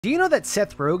Do you know that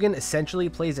Seth Rogen essentially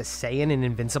plays a Saiyan in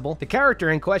Invincible? The character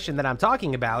in question that I'm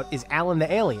talking about is Alan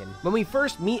the Alien. When we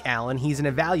first meet Alan, he's an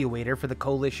evaluator for the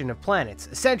Coalition of Planets.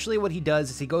 Essentially what he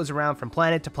does is he goes around from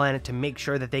planet to make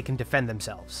sure that they can defend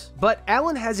themselves. But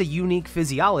Alan has a unique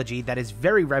physiology that is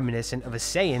very reminiscent of a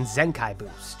Saiyan Zenkai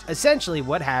boost. Essentially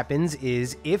what happens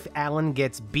is if Alan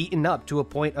gets beaten up to a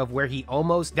point of where he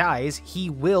almost dies,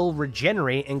 he will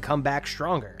regenerate and come back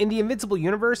stronger. In the Invincible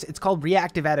universe, it's called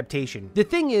reactive adaptation. The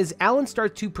thing is, Alan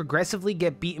starts to progressively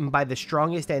get beaten by the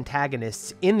strongest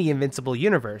antagonists in the Invincible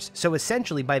universe, so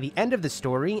essentially by the end of the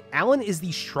story, Alan is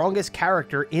the strongest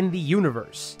character in the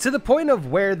universe, to the point of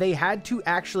where they had to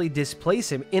actually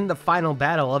displace him in the final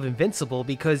battle of Invincible,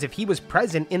 because if he was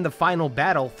present in the final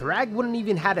battle, Thrag wouldn't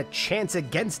even had a chance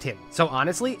against him. So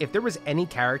honestly, if there was any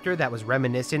character that was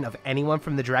reminiscent of anyone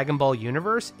from the Dragon Ball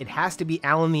universe, it has to be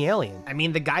Alan the Alien. I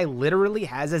mean, the guy literally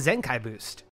has a Zenkai boost.